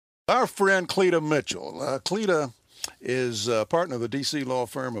Our friend Cleta Mitchell. Cleta is partner of the D.C. law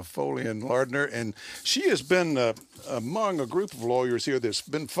firm of Foley and Lardner, and she has been among a group of lawyers here that's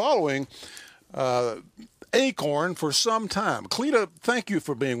been following Acorn for some time. Cleta, thank you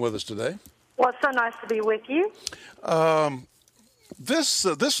for being with us today. Well, it's so nice to be with you.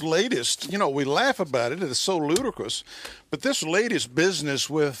 This latest, we laugh about it. It's so ludicrous, but this latest business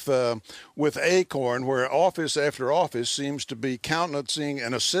with Acorn, where office after office seems to be countenancing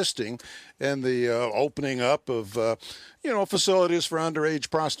and assisting in the opening up of, facilities for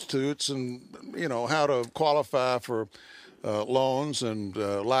underage prostitutes, and how to qualify for loans and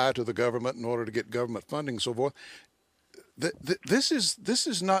lie to the government in order to get government funding and so forth. This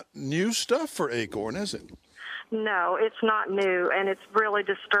is not new stuff for Acorn, is it? No, it's not new, and it's really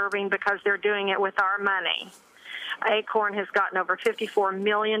disturbing because they're doing it with our money. Acorn has gotten over $54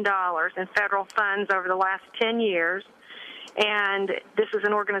 million in federal funds over the last 10 years, and this is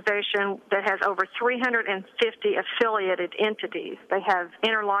an organization that has over 350 affiliated entities. They have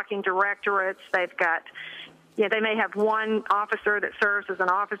interlocking directorates. They've got, they may have one officer that serves as an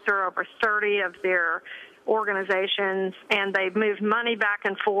officer over 30 of their organizations, and they've moved money back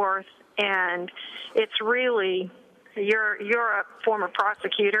and forth. And it's really, you're a former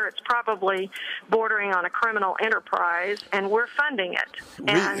prosecutor. It's probably bordering on a criminal enterprise, and we're funding it.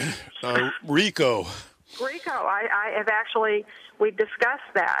 And RICO. I have actually, we've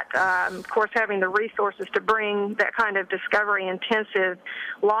discussed that. Of course, having the resources to bring that kind of discovery-intensive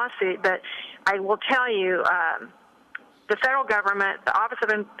lawsuit. But I will tell you, the federal government, the Office of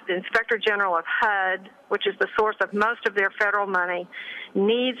the Inspector General of HUD, which is the source of most of their federal money,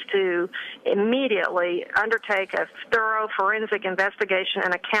 needs to immediately undertake a thorough forensic investigation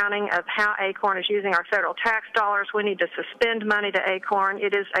and accounting of how Acorn is using our federal tax dollars. We need to suspend money to Acorn.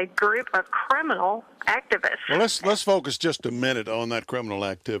 It is a group of criminal activists. Well, let's focus just a minute on that criminal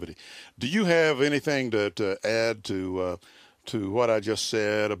activity. Do you have anything to add to what I just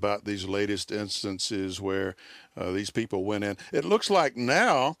said about these latest instances where these people went in? It looks like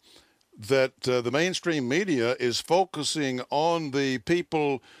now that the mainstream media is focusing on the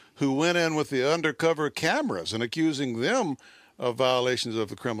people who went in with the undercover cameras and accusing them of violations of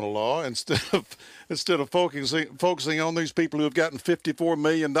the criminal law instead of focusing on these people who have gotten $54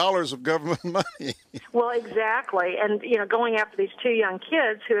 million of government money. Well, exactly. And, going after these two young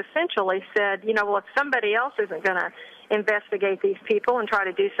kids who essentially said, well, if somebody else isn't going to investigate these people and try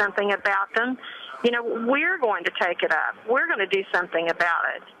to do something about them, we're going to take it up. We're going to do something about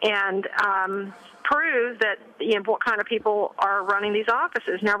it and prove that, what kind of people are running these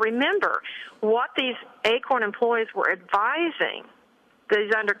offices. Now, remember, what these Acorn employees were advising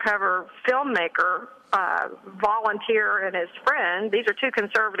these undercover filmmaker, volunteer and his friend, these are two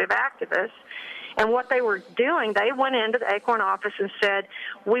conservative activists, and what they were doing, they went into the Acorn office and said,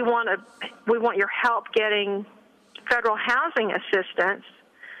 we want your help getting federal housing assistance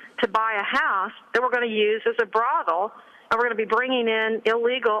to buy a house that we're going to use as a brothel, and we're going to be bringing in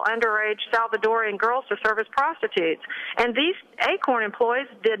illegal underage Salvadorian girls to serve as prostitutes. And these Acorn employees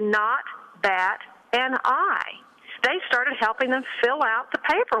did not bat an eye. They started helping them fill out the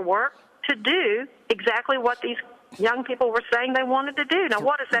paperwork to do exactly what these young people were saying they wanted to do. Now,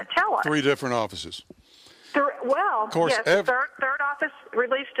 what does that tell us? 3 different offices. Well, of course, yes, third office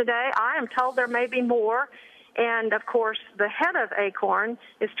released today. I am told there may be more. And, of course, the head of Acorn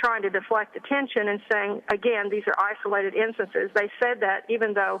is trying to deflect attention and saying, again, these are isolated instances. They said that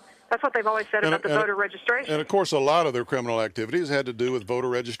even though that's what they've always said about the voter registration. And, of course, a lot of their criminal activities had to do with voter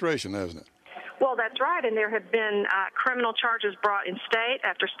registration, hasn't it? Well, that's right, and there have been criminal charges brought in state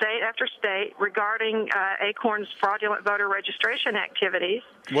after state after state regarding Acorn's fraudulent voter registration activities.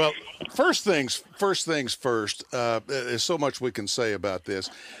 Well, first things first. There's so much we can say about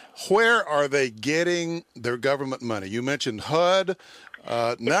this. Where are they getting their government money? You mentioned HUD.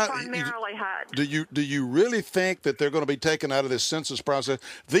 Primarily HUD. Do you really think that they're going to be taken out of this census process?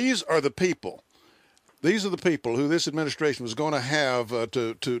 These are the people. These are the people who this administration was going to have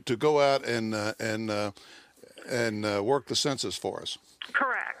to go out and work the census for us.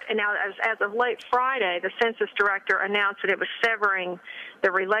 Correct. And now, as of late Friday, the census director announced that it was severing the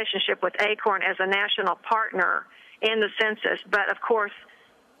relationship with Acorn as a national partner in the census. But, of course,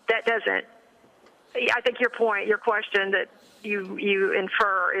 that doesn't – I think your question that you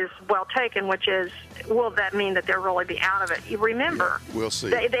infer is well taken, which is, will that mean that they'll really be out of it? You remember, we'll see.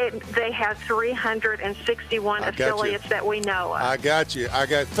 They have 361 affiliates that we know of. I got you.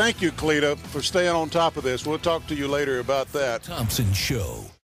 Thank you, Cleta, for staying on top of this. We'll talk to you later about that. Thompson Show.